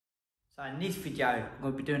So in this video, I'm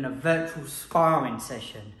going to be doing a virtual sparring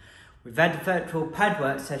session. We've had a virtual pad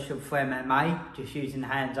work session for MMA, just using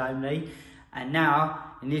hands only. And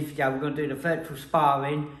now, in this video, we're going to do the virtual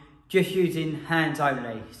sparring, just using hands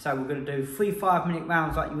only. So we're going to do 3 5-minute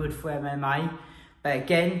rounds like you would for MMA. But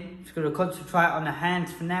again, just going to concentrate on the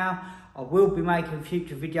hands for now. I will be making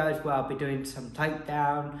future videos where I'll be doing some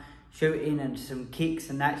takedown, shooting and some kicks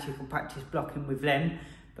and that, so you can practice blocking with them.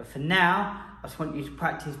 But for now, I just want you to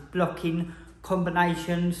practice blocking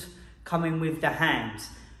combinations coming with the hands.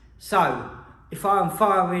 So, if I'm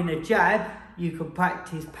firing a jab, you can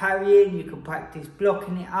practice parrying, you can practice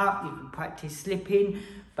blocking it up, you can practice slipping,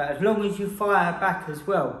 but as long as you fire back as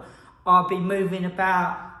well. I'll be moving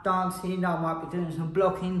about, dancing, I might be doing some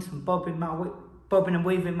blocking, some bobbing and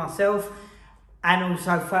weaving myself, and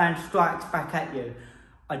also throwing strikes back at you.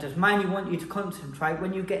 I just mainly want you to concentrate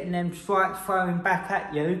when you're getting them strikes throwing back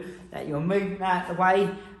at you, that you're moving out of the way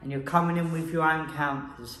and you're coming in with your own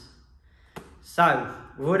counters. So,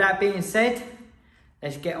 with all that being said,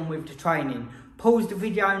 let's get on with the training. Pause the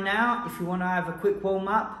video now if you want to have a quick warm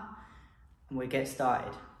up and we'll get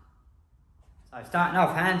started. So starting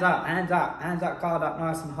off, hands up, guard up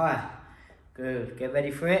nice and high. Good, get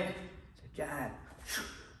ready for it. So jab.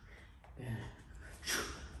 Good.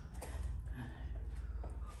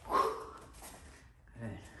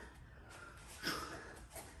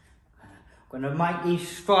 I'm going to make these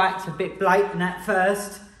strikes a bit blatant at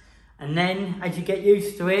first, and then as you get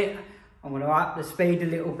used to it, I'm going to up the speed a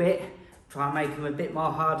little bit, try and make them a bit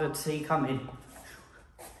more harder to see coming.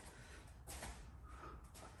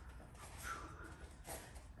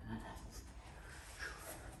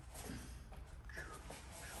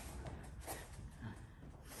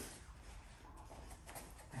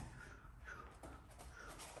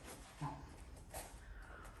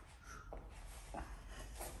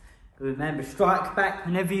 Remember, strike back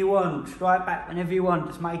whenever you want, strike back whenever you want,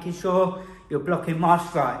 just making sure you're blocking my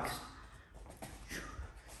strikes.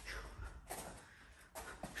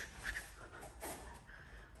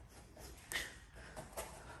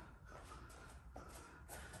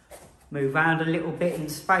 Move around a little bit in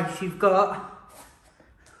space you've got.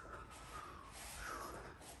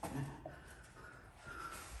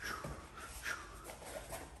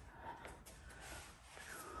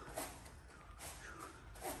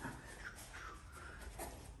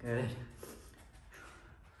 Good.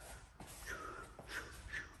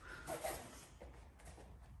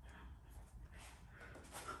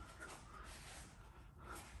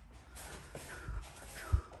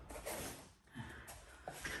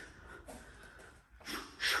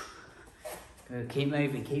 Good. Keep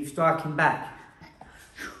moving, keep striking back.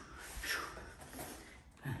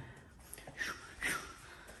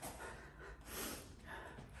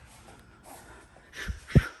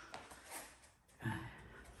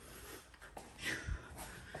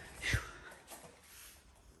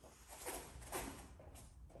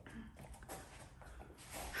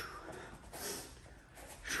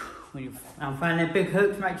 When you're finding big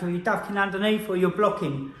hooks, make sure you're ducking underneath or you're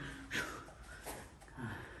blocking.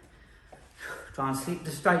 Try and stick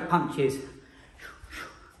to straight punches.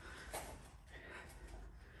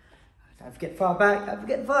 Don't forget far back, don't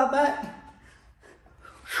forget far back.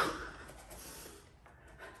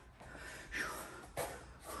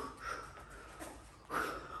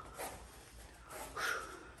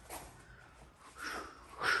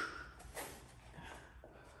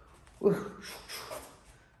 Woo.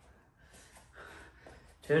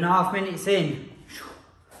 2.5 minutes in.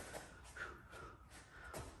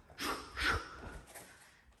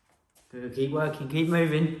 Good, keep working, keep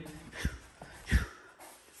moving.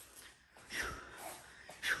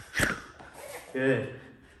 Good.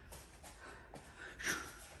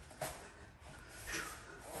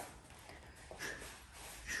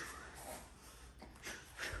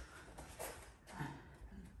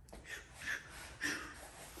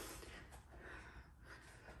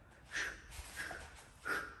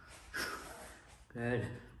 Good.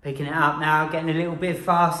 Picking it up now, getting a little bit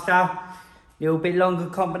faster, a little bit longer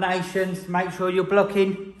combinations. Make sure you're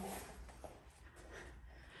blocking.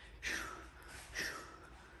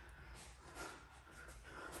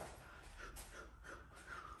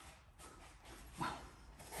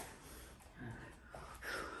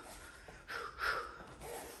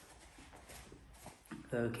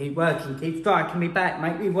 Good. Keep working, keep striking me back,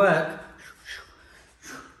 make me work.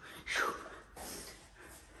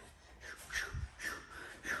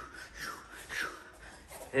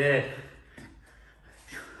 Yeah.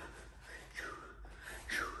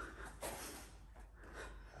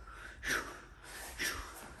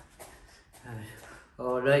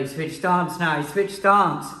 Oh, look, he switched stance now, he switched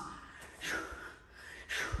stance.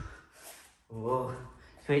 Oh,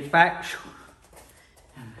 switch back.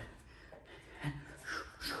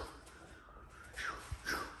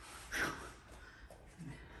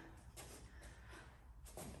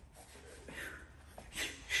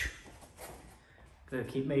 Good,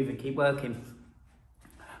 keep moving, keep working.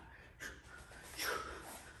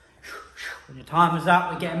 When the timer's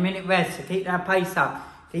up, we get a minute rest, so keep that pace up.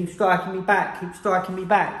 Keep striking me back, keep striking me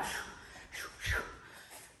back.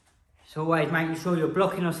 It's always making sure you're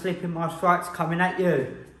blocking or slipping my strikes coming at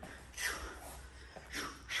you.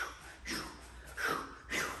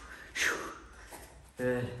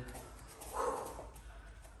 Good.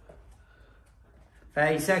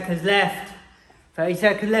 30 seconds left. 30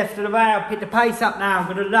 seconds left of the round. Pick the pace up now.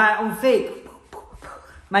 I'm going to lay it on thick.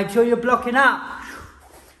 Make sure you're blocking up.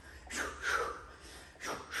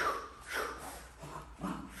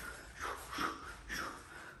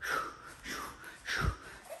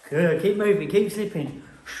 Good, keep moving, keep slipping.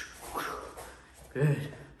 Good.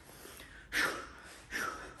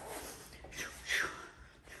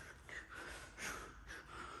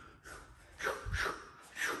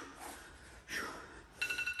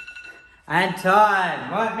 And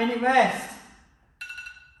time. Right, minute rest.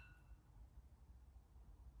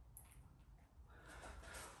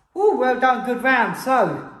 Oh, well done, good round.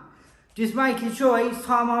 So, just making sure each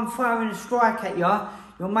time I'm throwing a strike at you,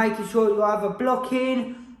 you're making sure you're either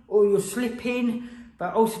blocking or you're slipping,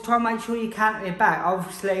 but also try and make sure you counter it back.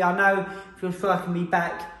 Obviously, I know if you're striking me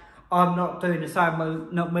back, I'm not doing the same,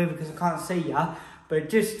 not moving because I can't see you, but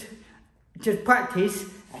just practice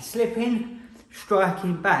slipping,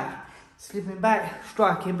 striking back. Slipping back,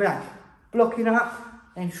 striking back. Blocking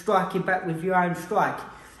up, then striking back with your own strike.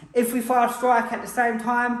 If we fire a strike at the same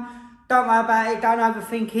time, don't worry about it, don't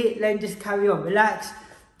overthink it, then just carry on. Relax,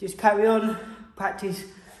 just carry on, practice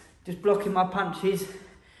just blocking my punches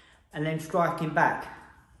and then striking back.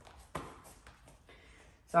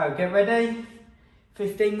 So get ready,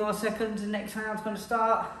 15 more seconds, the next round's going to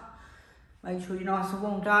start. Make sure you're nice and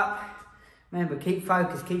warmed up. Remember, keep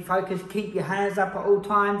focused, keep your hands up at all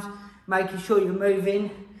times, making sure you're moving,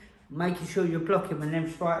 making sure you're blocking when them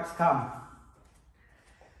strikes come.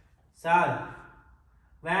 So,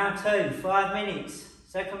 round 2, 5 minutes,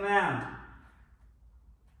 second round.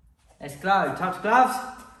 Let's go, touch gloves.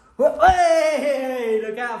 Hey,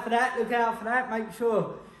 look out for that, make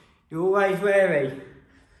sure you're always wary.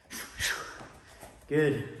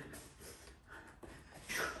 Good.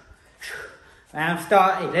 Round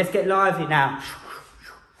started, let's get lively now.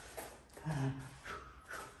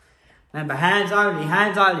 Remember, hands only,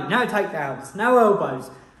 no takedowns, no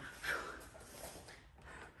elbows.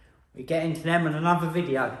 We get into them in another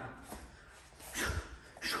video.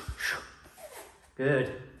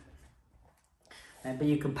 Good. Remember,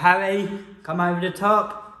 you can parry, come over the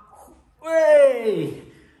top. Whee!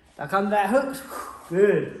 Duck under that hook.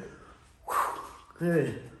 Good.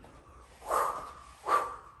 Good.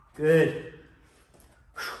 Good.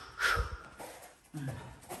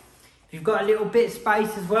 If you've got a little bit of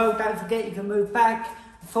space as well, don't forget you can move back,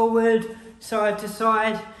 forward, side to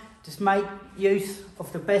side. Just make use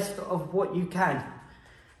of the best of what you can.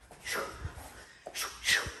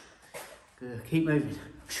 Good, keep moving.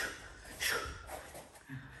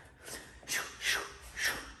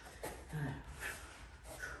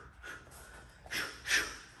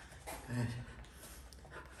 Good.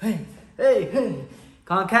 Hey.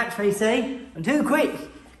 Can't catch me, see? I'm too quick.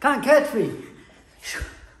 Can't catch me.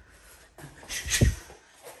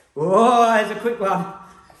 Oh, there's a quick one.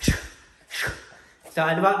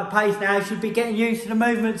 Starting about the pace now, you should be getting used to the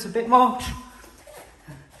movements a bit more.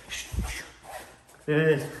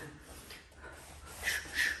 Good.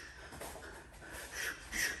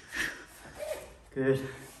 Good.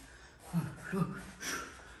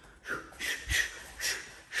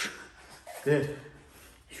 Good.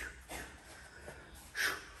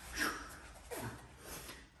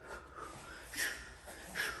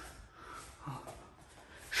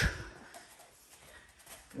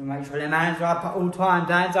 Make sure them hands are up at all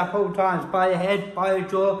times, by your head, by your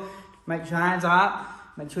jaw. Make sure your hands are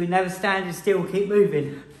up. Make sure you never stand still, keep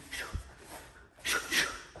moving.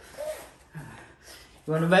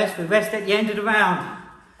 You want to rest? We rest at the end of the round.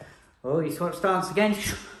 Oh, you swap stance again.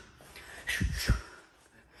 If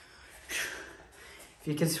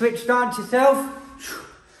you can switch stance yourself,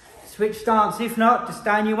 switch stance. If not, just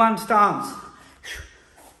stay in your one stance.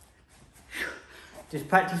 Just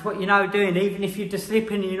practice what you know doing, even if you're just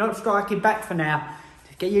slipping and you're not striking back for now.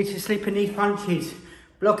 Just get used to slipping these punches,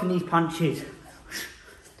 blocking these punches.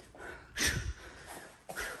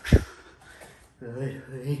 Good.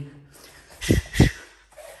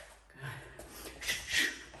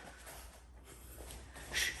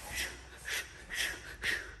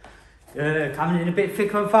 Good, coming in a bit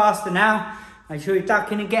thicker and faster now. Make sure you're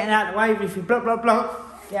ducking and getting out of the way, but if you block, block,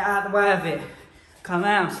 block, get out of the way of it. Come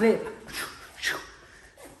out, slip.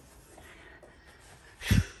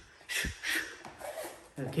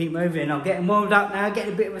 Keep moving. I'm getting warmed up now,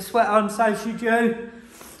 getting a bit of a sweat on, so should you.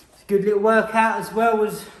 It's a good little workout as well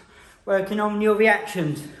as working on your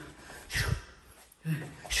reactions.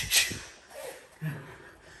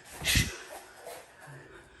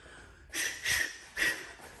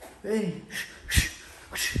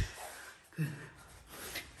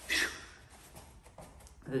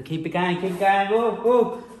 Keep it going, keep going. Whoa,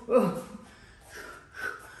 whoa, whoa.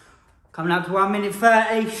 Coming up to 1 minute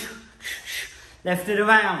 30. Left of the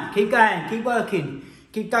round. Keep going, keep working.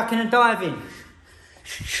 Keep ducking and diving.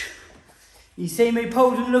 You see me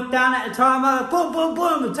pause and look down at the timer. Boom, boom,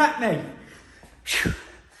 boom, attack me.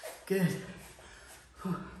 Good.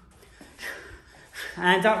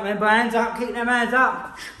 Hands up, remember, hands up, keep them hands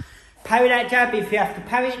up. Parry that jab if you have to.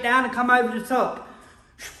 Parry it down and come over the top.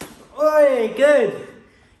 Oi, good.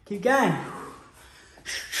 Keep going.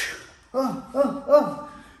 Oh, oh, oh.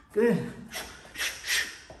 Good.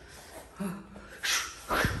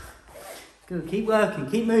 Good, keep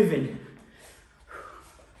working, keep moving.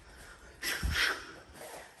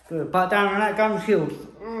 Good, butt down on that gum shield.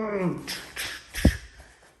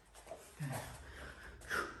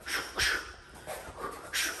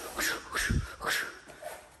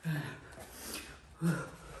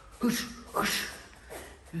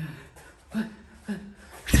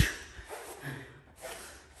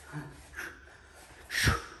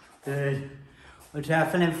 Good. Watch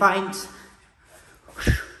out for them feints.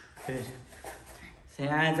 Good. So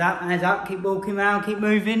hands up, keep walking around, keep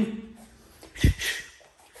moving.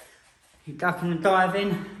 Keep ducking and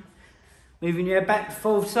diving. Moving your head back and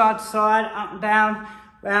forth, side to side, up and down,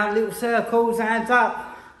 round little circles, hands up.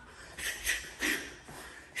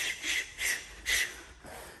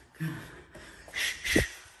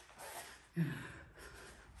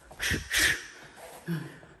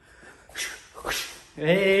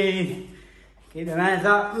 Hey, keep the hands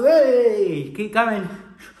up. Hey, keep going.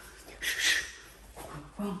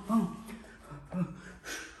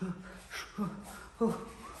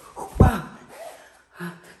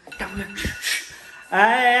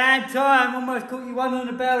 Hey, and time. Almost caught you one on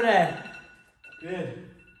the bell there. Good.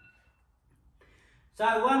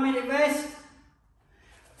 So 1 minute rest.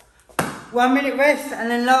 1 minute rest and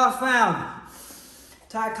then last round.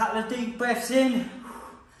 Take a couple of deep breaths in.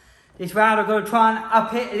 This round I'm going to try and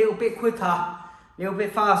up it a little bit quicker, a little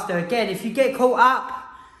bit faster. Again, if you get caught up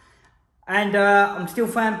and I'm still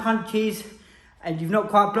throwing punches and you've not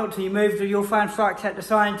quite blocked all your moves or you're throwing strikes at the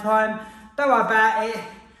same time, don't worry about it.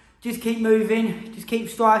 Just keep moving, just keep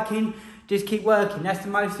striking, just keep working. That's the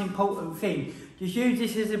most important thing. Just use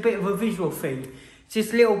this as a bit of a visual thing. It's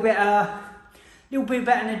just a little bit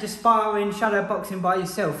better than just sparring, shadow boxing by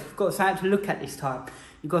yourself. You've got something to look at this time.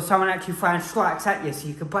 You've got someone actually throwing strikes at you so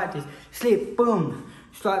you can practice. Slip, boom,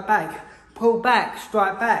 strike back, pull back,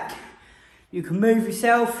 strike back. You can move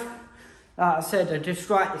yourself. Like I said, just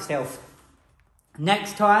strike yourself.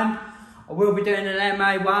 Next time, I will be doing an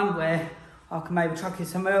MMA one where I can maybe chuck in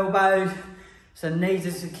some elbows, some knees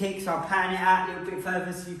and some kicks. I'll pan it out a little bit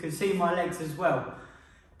further so you can see my legs as well.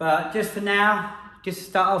 But just for now, just to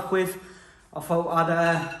start off with, I thought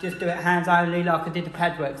I'd just do it hands only like I did the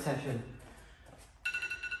pad work session.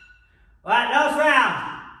 Right, last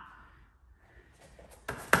round.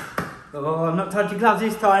 Oh, I'm not touching gloves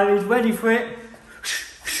this time, he's ready for it.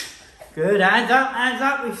 Good, hands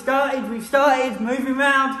up, we've started, moving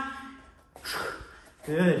round.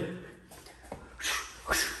 Good.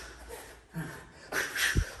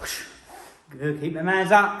 Good, keep them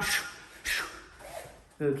hands up.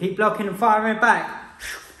 Good, keep blocking and firing back.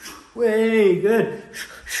 Way, good.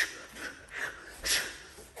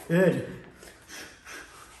 Good. Good.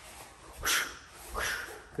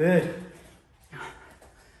 Good.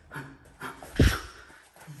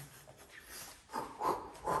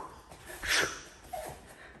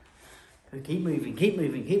 Keep moving,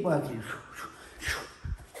 keep working.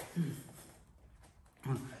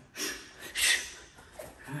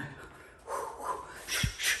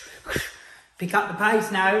 Pick up the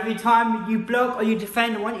pace now. Every time you block or you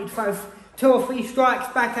defend, I want you to throw 2 or 3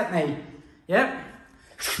 strikes back at me. Yep.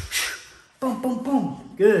 Boom, boom,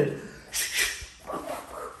 boom. Good.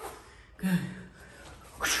 Good.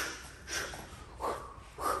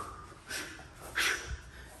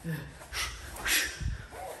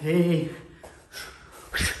 Hey.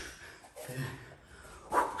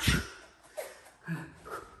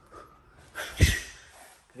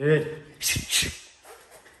 Good.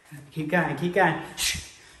 Keep going, keep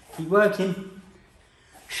working.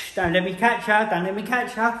 Don't let me catch her, don't let me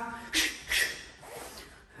catch her.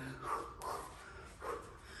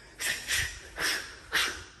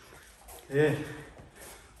 Good.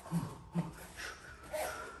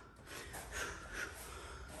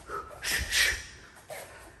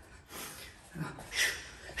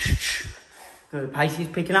 Good, the pace is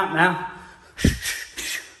picking up now.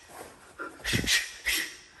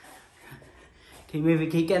 Keep moving,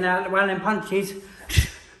 keep getting out of the running punches.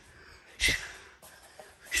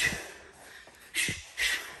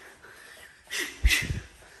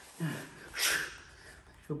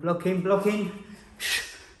 So blocking.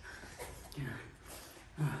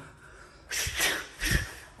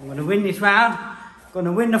 I'm going to win this round. Going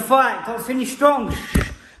to win the fight. Got to finish strong.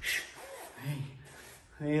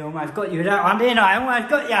 Hey, almost got you with that one, didn't I? Almost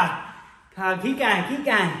got you. Come on, keep going.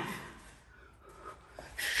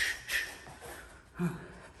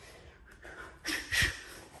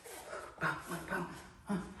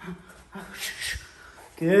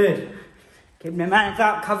 Good. Keep the hands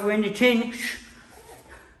up, covering the chin.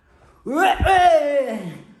 Good.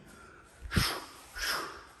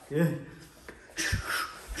 Good.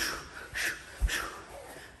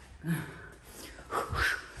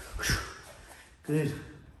 Good.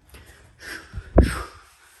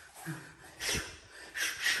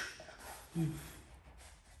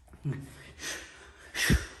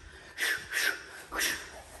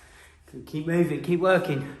 Keep moving, keep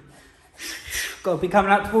working. Got to be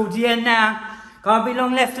coming up towards the end now. Can't be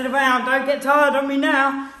long left of the round. Don't get tired on me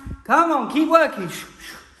now. Come on, keep working.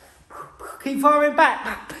 Keep firing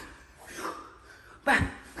back.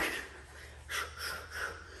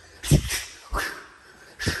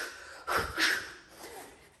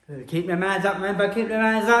 Good. Keep them hands up, remember, keep them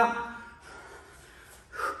hands up.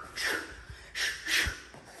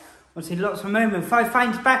 Want to see lots of movement. Throw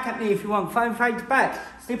feints back at me if you want. Throw feints back.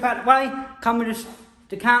 Slip out the way. Come with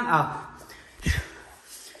the counter.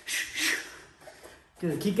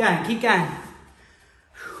 Good. Keep going. Keep going.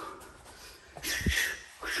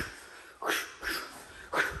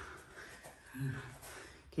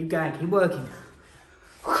 Keep working.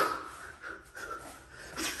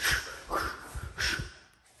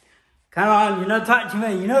 Come on, you're not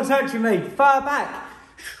touching me. Far back.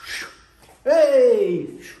 Hey!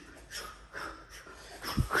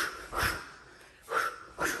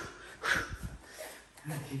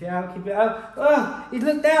 Keep it out. Oh, he's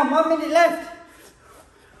looked down. 1 minute left.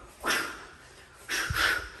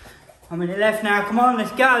 1 minute left now. Come on,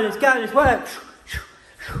 let's go. Let's work.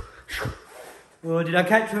 Oh, did I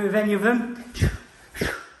catch him with any of them?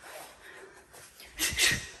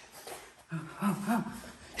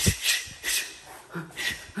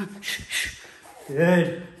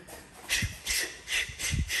 Good.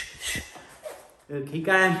 Good, keep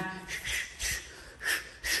going.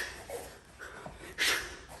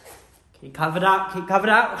 Keep covered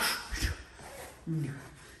up.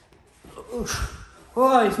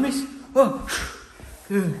 Oh, he's missed. Oh,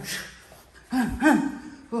 good.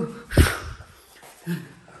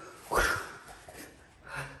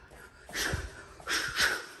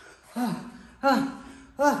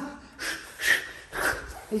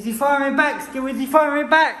 Is he firing back still? Is he firing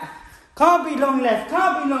back? Can't be long left.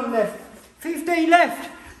 15 left.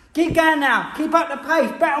 Keep going now. Keep up the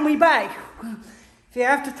pace. Battle me back. If you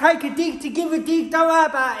have to take a dig to give a dig, don't worry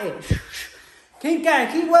about it. Keep going.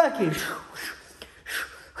 Keep working.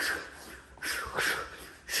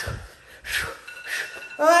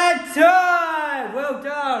 That's time. Well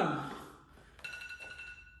done.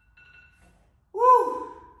 Woo.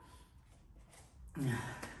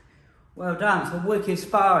 Well done, some wicked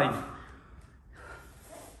sparring.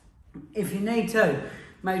 If you need to,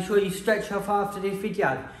 make sure you stretch off after this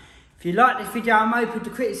video. If you like this video, I'm open to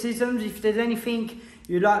criticisms. If there's anything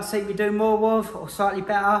you'd like to see me do more of, or slightly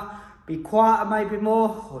better, be quieter maybe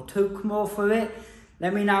more, or talk more through it,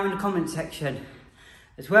 let me know in the comment section.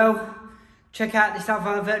 As well, check out this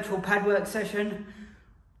other virtual pad work session.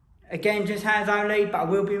 Again, just hands only, but I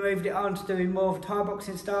will be moving it on to doing more of a Thai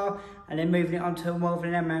boxing style, and then moving it on to more of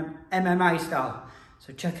an MMA style.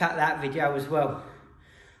 So check out that video as well.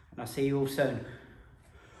 And I'll see you all soon.